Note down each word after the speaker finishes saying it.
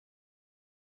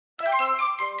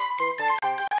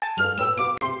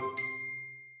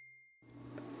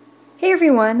Hey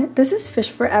everyone, this is Fish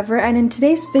Forever, and in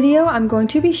today's video I'm going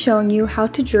to be showing you how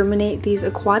to germinate these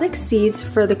aquatic seeds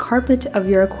for the carpet of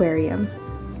your aquarium.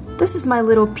 This is my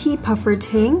little pea puffer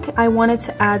tank. I wanted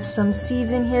to add some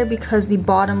seeds in here because the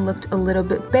bottom looked a little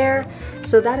bit bare,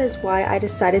 so that is why I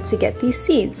decided to get these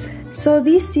seeds. So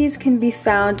these seeds can be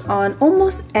found on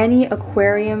almost any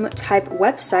aquarium type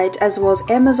website as well as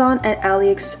Amazon and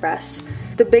AliExpress.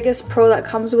 The biggest pro that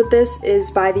comes with this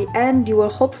is by the end you will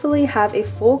hopefully have a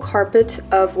full carpet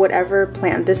of whatever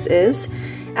plant this is,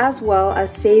 as well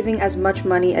as saving as much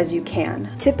money as you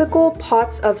can. Typical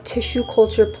pots of tissue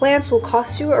culture plants will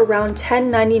cost you around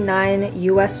 $10.99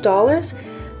 US,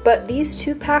 but these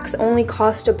 2 packs only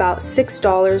cost about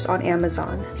 $6 on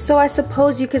Amazon. So I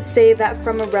suppose you could say that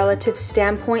from a relative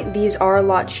standpoint these are a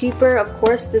lot cheaper. Of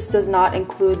course this does not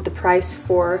include the price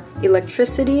for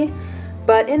electricity,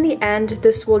 but in the end,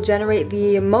 this will generate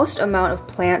the most amount of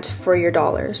plant for your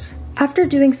dollars. After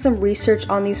doing some research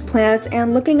on these plants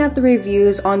and looking at the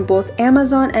reviews on both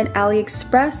Amazon and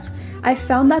AliExpress, I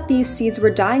found that these seeds were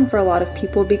dying for a lot of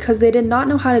people because they did not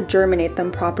know how to germinate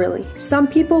them properly. Some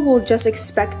people will just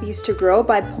expect these to grow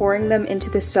by pouring them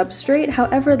into the substrate,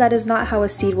 however that is not how a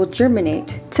seed will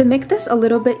germinate. To make this a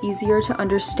little bit easier to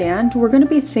understand, we're going to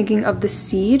be thinking of the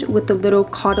seed with the little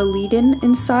cotyledon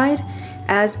inside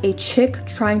as a chick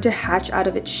trying to hatch out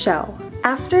of its shell.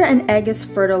 After an egg is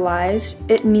fertilized,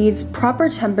 it needs proper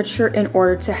temperature in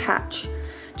order to hatch.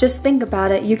 Just think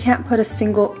about it, you can't put a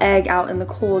single egg out in the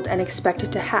cold and expect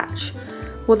it to hatch.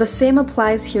 Well, the same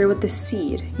applies here with the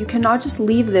seed. You cannot just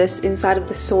leave this inside of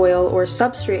the soil or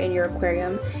substrate in your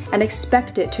aquarium and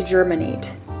expect it to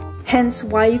germinate. Hence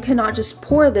why you cannot just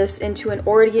pour this into an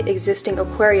already existing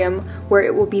aquarium where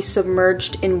it will be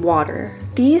submerged in water.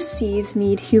 These seeds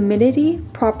need humidity,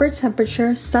 proper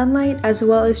temperature, sunlight, as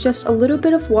well as just a little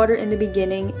bit of water in the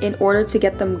beginning in order to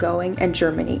get them going and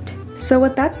germinate. So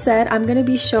with that said, I'm going to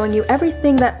be showing you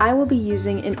everything that I will be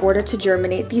using in order to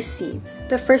germinate these seeds.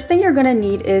 The first thing you're going to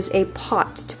need is a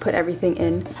pot to put everything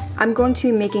in. I'm going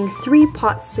to be making 3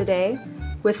 pots today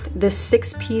with this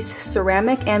 6-piece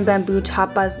ceramic and bamboo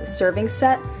tapas serving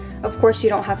set. Of course you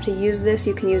don't have to use this,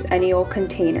 you can use any old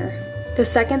container. The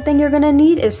second thing you're gonna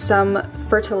need is some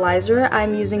fertilizer.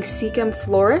 I'm using Seachem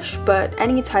Flourish, but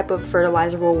any type of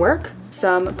fertilizer will work.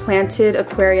 Some planted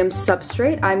aquarium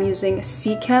substrate. I'm using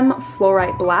Seachem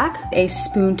Fluorite Black, a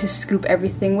spoon to scoop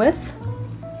everything with.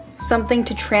 Something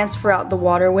to transfer out the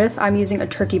water with. I'm using a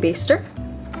turkey baster.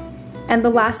 And the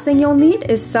last thing you'll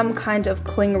need is some kind of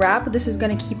cling wrap. This is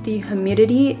going to keep the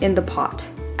humidity in the pot.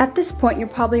 At this point you're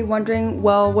probably wondering,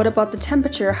 well, what about the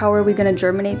temperature? How are we going to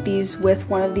germinate these with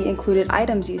one of the included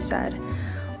items you said?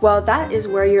 Well, that is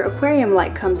where your aquarium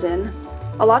light comes in.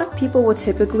 A lot of people will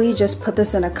typically just put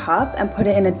this in a cup and put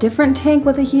it in a different tank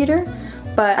with a heater,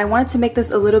 but I wanted to make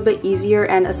this a little bit easier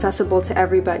and accessible to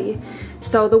everybody.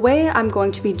 So the way I'm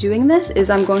going to be doing this is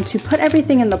I'm going to put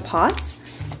everything in the pots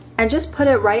and just put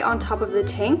it right on top of the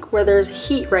tank where there's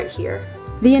heat right here.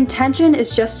 The intention is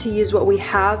just to use what we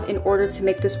have in order to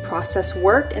make this process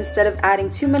work instead of adding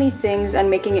too many things and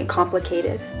making it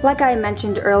complicated. Like I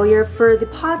mentioned earlier, for the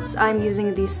pots I'm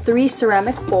using these 3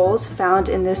 ceramic bowls found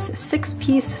in this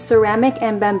 6-piece ceramic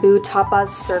and bamboo tapas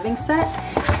serving set.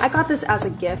 I got this as a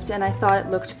gift and I thought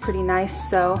it looked pretty nice,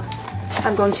 so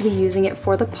I'm going to be using it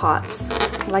for the pots.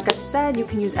 Like I said, you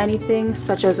can use anything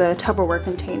such as a Tupperware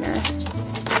container.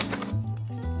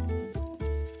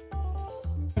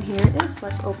 Here it is.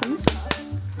 Let's open this up.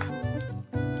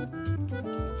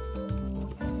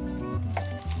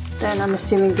 Then I'm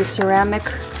assuming the ceramic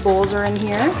bowls are in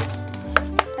here.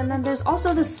 And then there's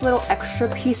also this little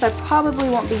extra piece. I probably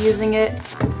won't be using it.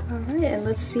 Alright, and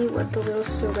let's see what the little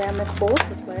ceramic bowls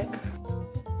look like.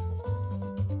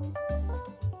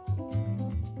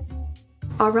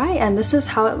 Alright, and this is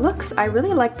how it looks. I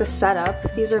really like the setup.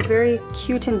 These are very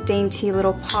cute and dainty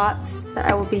little pots that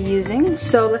I will be using.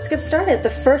 So let's get started.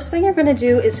 The first thing you're going to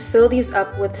do is fill these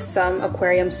up with some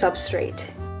aquarium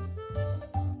substrate.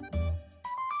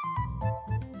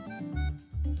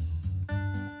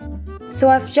 So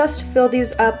I've just filled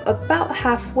these up about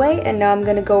halfway and now I'm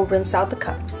going to go rinse out the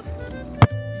cups.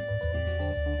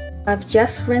 I've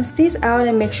just rinsed these out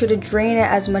and make sure to drain it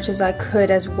as much as I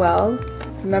could as well.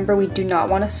 Remember, we do not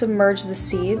want to submerge the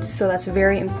seeds, so that's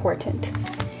very important.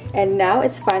 And now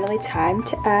it's finally time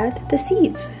to add the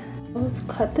seeds. Let's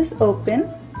cut this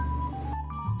open.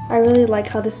 I really like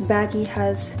how this baggie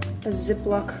has a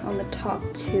ziplock on the top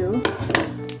too.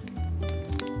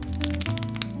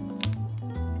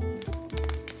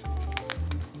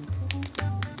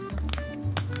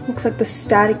 Looks like the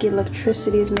static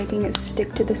electricity is making it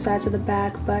stick to the sides of the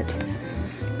bag, but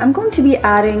I'm going to be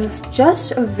adding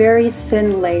just a very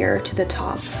thin layer to the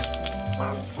top.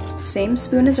 Same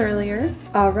spoon as earlier.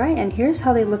 Alright, and here's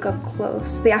how they look up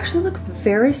close. They actually look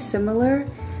very similar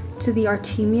to the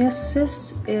Artemia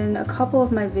cysts in a couple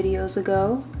of my videos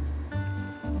ago.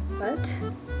 But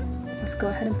let's go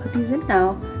ahead and put these in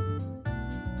now.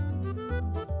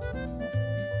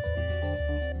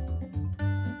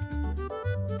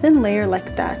 Thin layer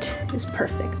like that is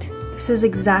perfect. This is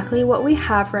exactly what we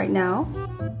have right now.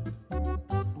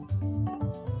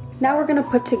 Now we're going to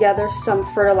put together some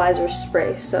fertilizer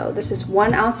spray. So this is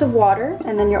 1 ounce of water,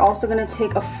 and then you're also going to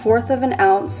take 1/4 of an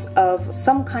ounce of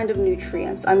some kind of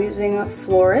nutrients. I'm using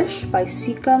Flourish by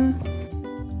Seacom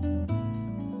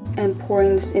and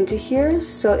pouring this into here.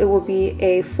 So it will be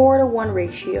a 4-to-1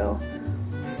 ratio.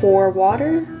 4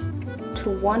 water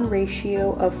to 1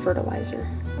 ratio of fertilizer.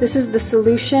 This is the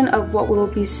solution of what we'll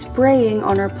be spraying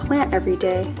on our plant every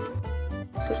day.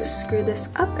 So just screw this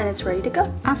up and it's ready to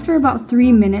go. After about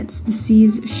 3 minutes, the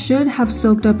seeds should have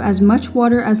soaked up as much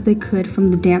water as they could from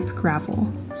the damp gravel.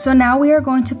 So now we are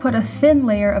going to put a thin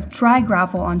layer of dry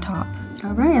gravel on top.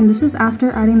 Alright, and this is after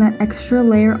adding that extra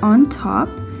layer on top.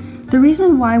 The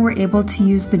reason why we're able to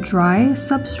use the dry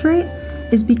substrate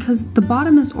is because the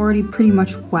bottom is already pretty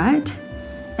much wet.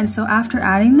 And so after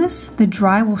adding this, the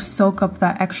dry will soak up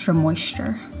that extra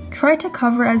moisture. Try to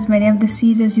cover as many of the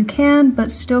seeds as you can, but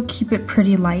still keep it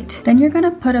pretty light. Then you're gonna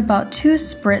put about 2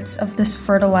 spritz of this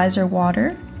fertilizer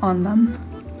water on them.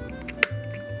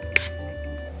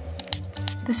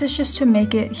 This is just to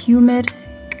make it humid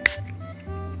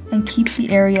and keep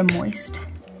the area moist.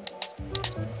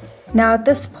 Now at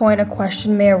this point, a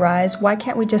question may arise, why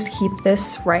can't we just keep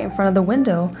this right in front of the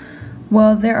window?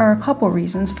 Well, there are a couple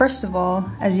reasons. First of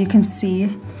all, as you can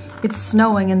see, it's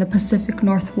snowing in the Pacific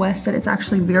Northwest and it's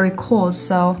actually very cold,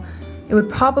 so it would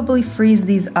probably freeze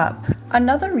these up.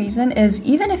 Another reason is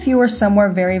even if you were somewhere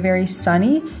very, very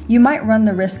sunny, you might run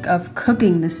the risk of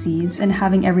cooking the seeds and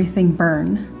having everything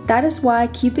burn. That is why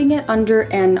keeping it under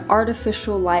an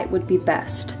artificial light would be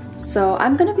best. So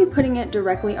I'm gonna be putting it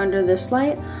directly under this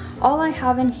light. All I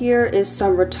have in here is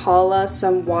some Rotala,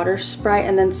 some Water Sprite,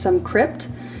 and then some Crypt.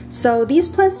 So these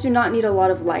plants do not need a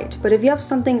lot of light, but if you have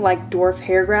something like dwarf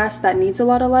hairgrass that needs a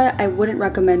lot of light, I wouldn't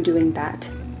recommend doing that.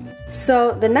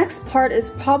 So the next part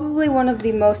is probably one of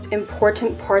the most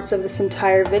important parts of this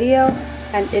entire video,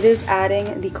 and it is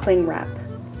adding the cling wrap.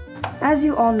 As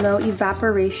you all know,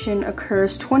 evaporation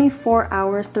occurs 24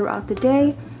 hours throughout the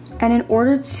day, and in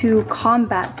order to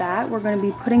combat that, we're going to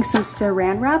be putting some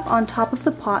saran wrap on top of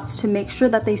the pots to make sure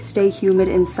that they stay humid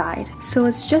inside. So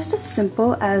it's just as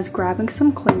simple as grabbing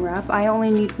some cling wrap. I only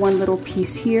need 1 little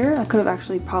piece here. I could have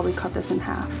actually probably cut this in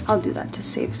half. I'll do that to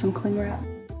save some cling wrap.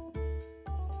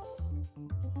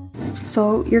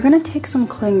 So you're going to take some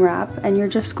cling wrap and you're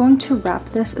just going to wrap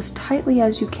this as tightly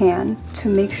as you can to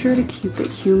make sure to keep it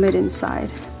humid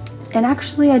inside. And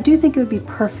actually, I do think it would be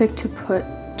perfect to put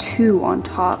 2 on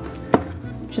top,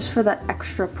 just for that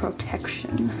extra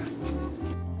protection.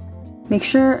 Make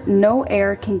sure no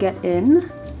air can get in,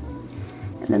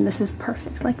 and then this is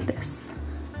perfect like this.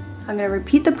 I'm gonna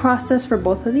repeat the process for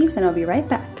both of these and I'll be right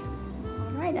back.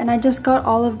 Alright, and I just got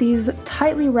all of these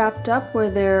tightly wrapped up where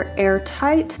they're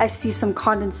airtight. I see some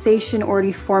condensation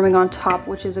already forming on top,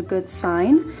 which is a good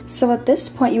sign. So at this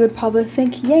point you would probably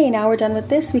think, yay, now we're done with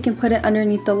this, we can put it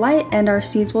underneath the light and our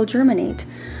seeds will germinate.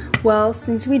 Well,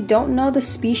 since we don't know the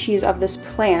species of this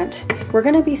plant, we're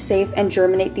going to be safe and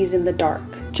germinate these in the dark.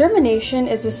 Germination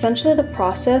is essentially the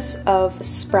process of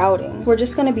sprouting. We're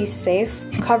just going to be safe,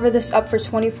 cover this up for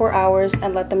 24 hours,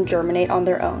 and let them germinate on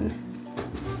their own.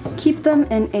 Keep them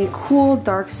in a cool,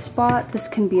 dark spot. This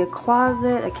can be a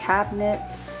closet, a cabinet.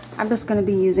 I'm just going to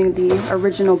be using the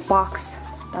original box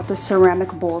that the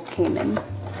ceramic bowls came in.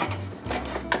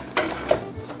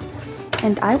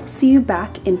 And I will see you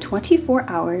back in 24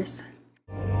 hours.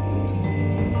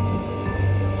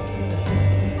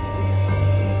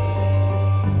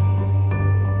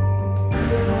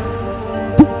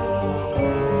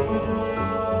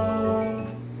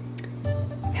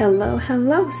 Hello,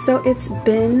 hello. So it's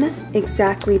been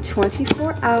exactly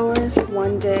 24 hours,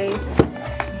 1 day.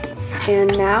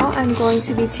 And now I'm going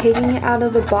to be taking it out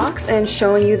of the box and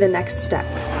showing you the next step.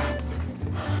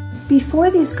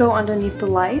 Before these go underneath the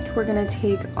light, we're going to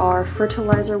take our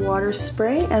fertilizer water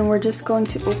spray and we're just going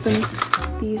to open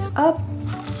these up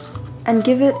and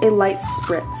give it a light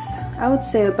spritz. I would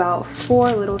say about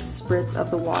 4 little spritz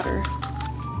of the water.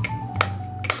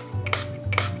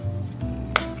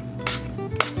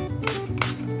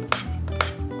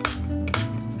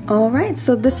 Alright,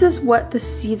 so this is what the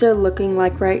seeds are looking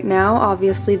like right now.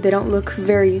 Obviously they don't look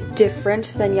very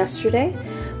different than yesterday,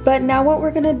 But now what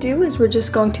we're gonna do is we're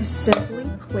just going to simply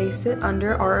place it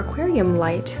under our aquarium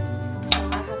light. So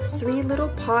I have 3 little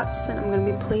pots and I'm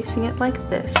gonna be placing it like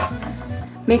this.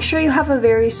 Make sure you have a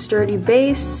very sturdy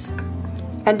base.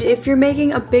 And if you're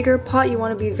making a bigger pot, you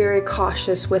want to be very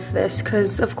cautious with this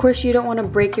because of course you don't want to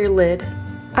break your lid.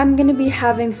 I'm going to be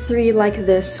having 3 like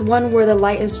this, one where the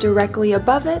light is directly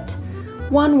above it,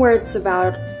 one where it's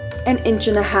about 1.5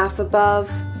 inches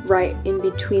above, right in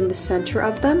between the center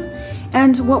of them.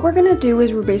 And what we're going to do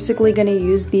is we're basically going to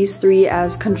use these 3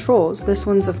 as controls. This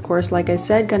one's of course, like I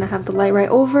said, going to have the light right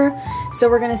over, so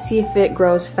we're going to see if it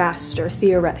grows faster,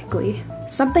 theoretically.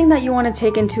 Something that you want to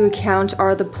take into account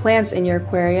are the plants in your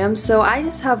aquarium. So I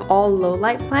just have all low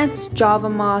light plants, java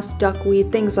moss,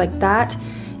 duckweed, things like that.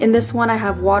 In this one I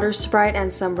have water sprite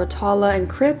and some rotala and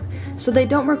crypt, so they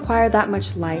don't require that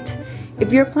much light.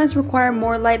 If your plants require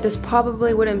more light, this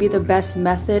probably wouldn't be the best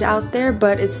method out there,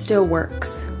 but it still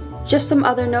works. Just some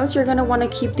other notes, you're going to want to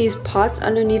keep these pots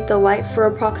underneath the light for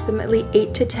approximately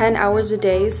 8 to 10 hours a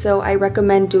day, so I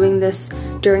recommend doing this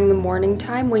during the morning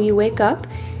time when you wake up.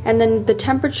 And then the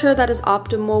temperature that is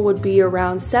optimal would be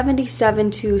around 77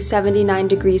 to 79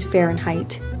 degrees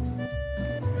Fahrenheit.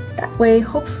 That way,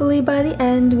 hopefully by the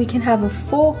end, we can have a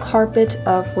full carpet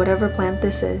of whatever plant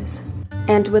this is.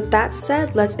 And with that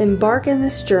said, let's embark in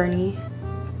this journey.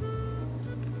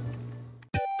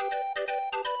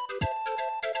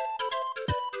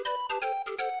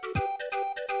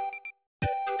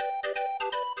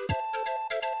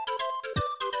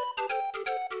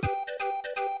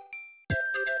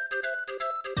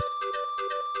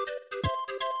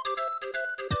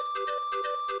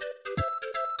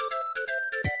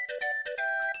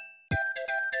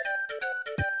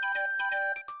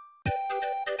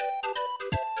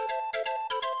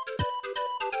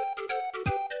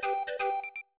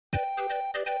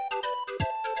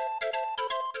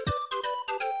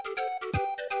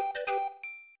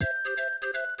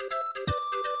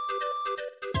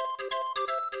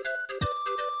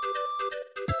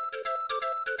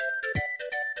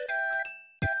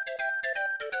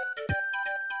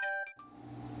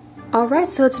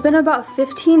 Alright, so it's been about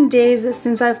 15 days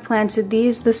since I've planted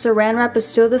these. The saran wrap is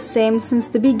still the same since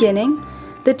the beginning.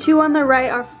 The 2 on the right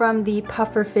are from the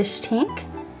puffer fish tank.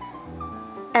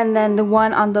 And then the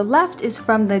one on the left is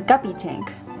from the guppy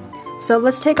tank. So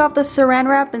let's take off the saran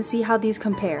wrap and see how these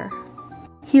compare.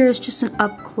 Here's just an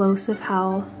up close of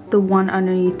how the one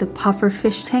underneath the puffer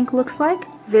fish tank looks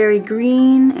like. Very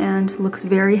green and looks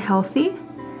very healthy.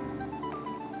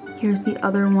 Here's the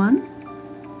other one.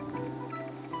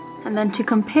 And then to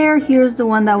compare, here's the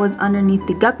one that was underneath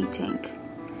the guppy tank.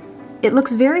 It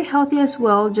looks very healthy as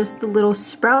well, just the little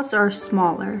sprouts are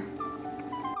smaller.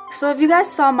 So if you guys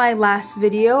saw my last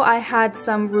video, I had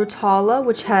some rotala,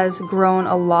 which has grown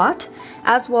a lot,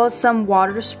 as well as some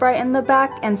water sprite in the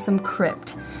back and some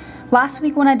crypt. Last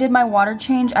week when I did my water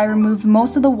change, I removed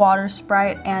most of the water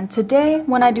sprite, and today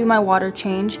when I do my water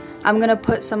change, I'm going to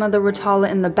put some of the rotala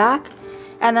in the back,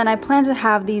 and then I plan to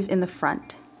have these in the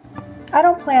front. I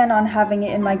don't plan on having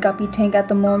it in my guppy tank at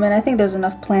the moment. I think there's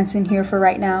enough plants in here for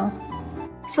right now.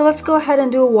 So let's go ahead and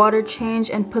do a water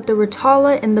change and put the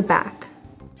rotala in the back.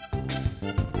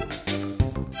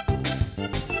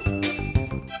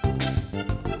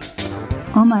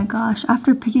 Oh my gosh,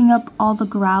 after picking up all the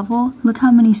gravel, look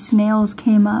how many snails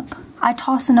came up. I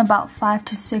toss in about 5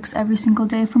 to 6 every single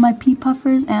day for my pea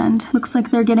puffers, and looks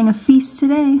like they're getting a feast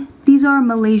today. These are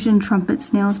Malaysian trumpet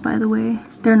snails, by the way.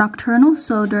 They're nocturnal,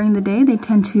 so during the day they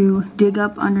tend to dig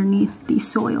up underneath the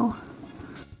soil.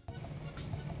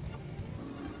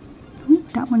 Ooh,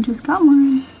 that one just got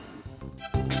one.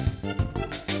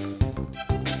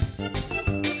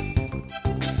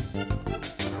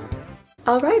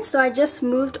 Alright, so I just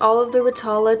moved all of the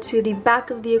rotala to the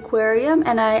back of the aquarium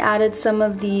and I added some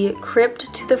of the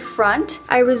crypt to the front.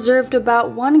 I reserved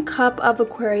about 1 cup of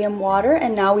aquarium water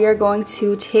and now we are going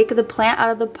to take the plant out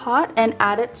of the pot and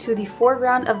add it to the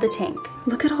foreground of the tank.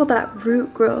 Look at all that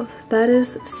root growth. That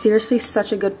is seriously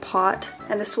such a good pot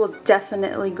and this will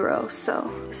definitely grow. So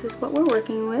this is what we're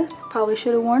working with. Probably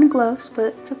should have worn gloves,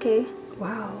 but it's okay.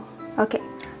 Wow. Okay.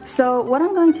 So what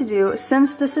I'm going to do,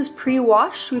 since this is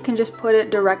pre-washed, we can just put it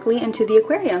directly into the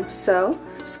aquarium. So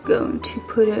just going to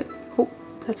put it, oh,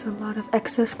 that's a lot of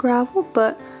excess gravel,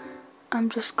 but I'm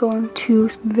just going to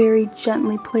very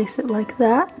gently place it like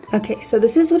that. Okay, so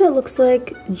this is what it looks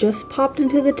like, just popped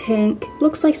into the tank.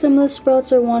 Looks like some of the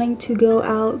sprouts are wanting to go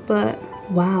out, but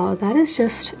wow,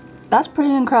 that's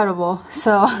pretty incredible.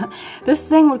 So this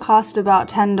thing would cost about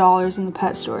 $10 in the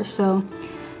pet store, so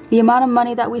the amount of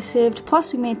money that we saved,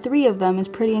 plus we made 3 of them, is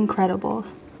pretty incredible.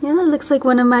 Yeah, it looks like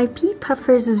one of my pea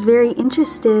puffers is very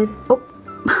interested. Oh,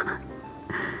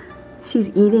 She's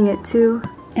eating it too.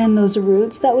 And those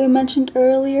roots that we mentioned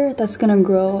earlier, that's gonna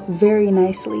grow very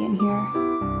nicely in here.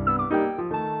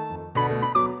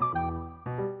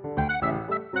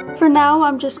 For now,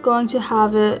 I'm just going to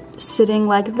have it sitting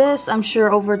like this. I'm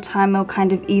sure over time it'll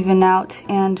kind of even out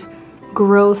and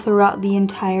grow throughout the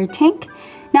entire tank.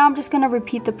 Now I'm just gonna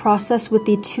repeat the process with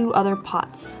the 2 other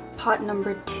pots. Pot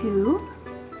number 2.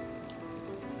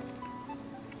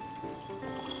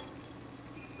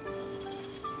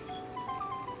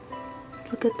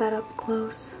 Look at that up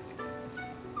close.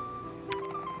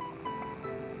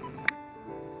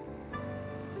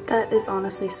 That is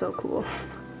honestly so cool.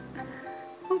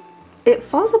 It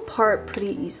falls apart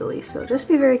pretty easily, so just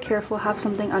be very careful, have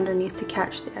something underneath to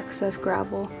catch the excess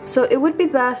gravel. So it would be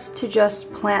best to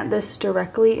just plant this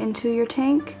directly into your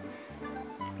tank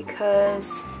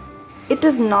because it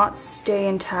does not stay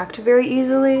intact very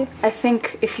easily. I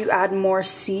think if you add more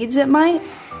seeds it might.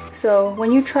 So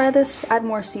when you try this, add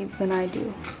more seeds than I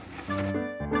do.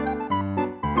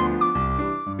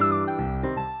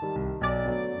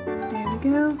 There we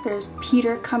go. There's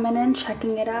Peter coming in,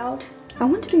 checking it out. I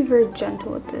want to be very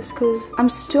gentle with this because I'm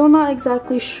still not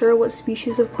exactly sure what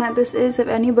species of plant this is. If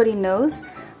anybody knows,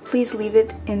 please leave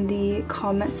it in the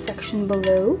comment section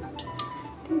below.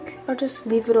 I think I'll just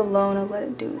leave it alone and let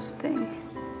it do its thing.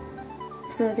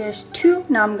 So there's 2.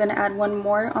 Now I'm gonna add 1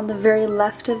 more on the very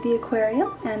left of the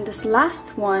aquarium. And this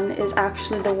last one is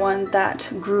actually the one that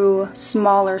grew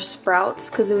smaller sprouts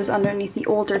because it was underneath the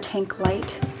older tank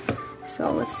light.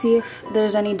 So let's see if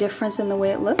there's any difference in the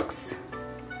way it looks.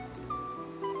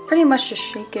 Pretty much just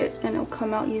shake it and it'll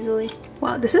come out easily.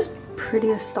 Wow, this is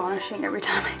pretty astonishing every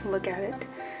time I look at it.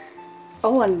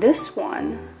 Oh, and this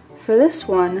one, for this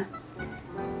one,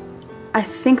 I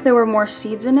think there were more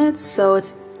seeds in it, so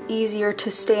it's easier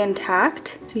to stay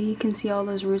intact. So you can see all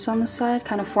those roots on the side,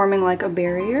 kind of forming like a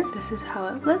barrier. This is how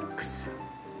it looks.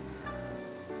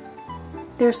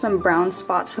 There's some brown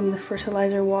spots from the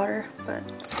fertilizer water, but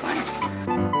it's fine.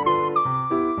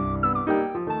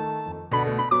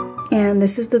 And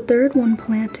this is the 3rd one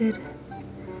planted.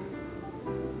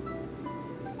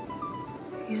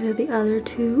 These are the other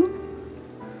 2.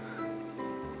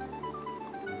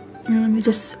 And let me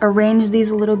just arrange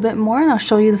these a little bit more and I'll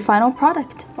show you the final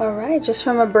product. Alright, just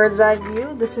from a bird's eye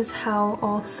view, this is how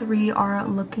all 3 are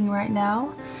looking right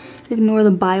now. Ignore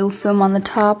the biofilm on the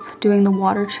top, doing the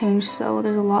water change, so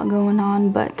there's a lot going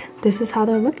on, but this is how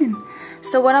they're looking.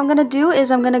 So what I'm gonna do is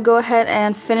I'm gonna go ahead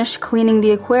and finish cleaning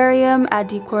the aquarium, add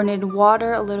dechlorinated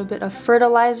water, a little bit of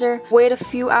fertilizer, wait a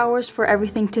few hours for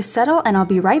everything to settle, and I'll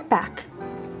be right back.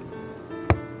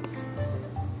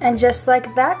 And just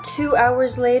like that, 2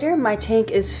 hours later, my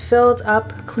tank is filled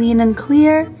up clean and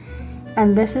clear,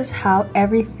 and this is how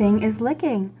everything is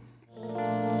looking.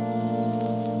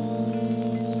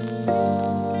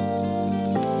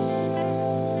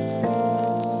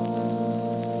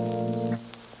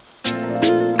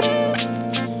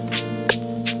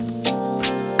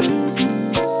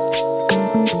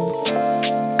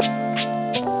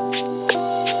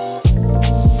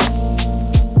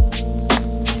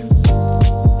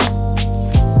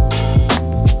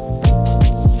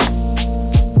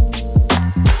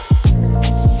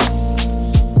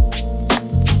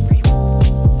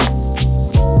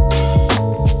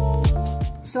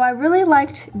 So I really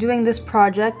liked doing this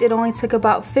project. It only took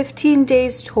about 15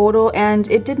 days total and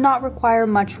it did not require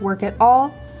much work at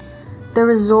all. The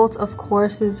result, of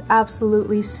course, is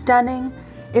absolutely stunning.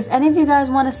 If any of you guys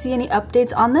want to see any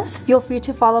updates on this, feel free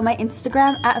to follow my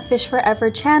Instagram at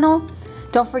FishForever channel.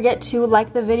 Don't forget to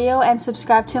like the video and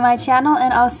subscribe to my channel,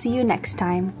 and I'll see you next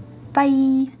time.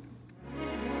 Bye!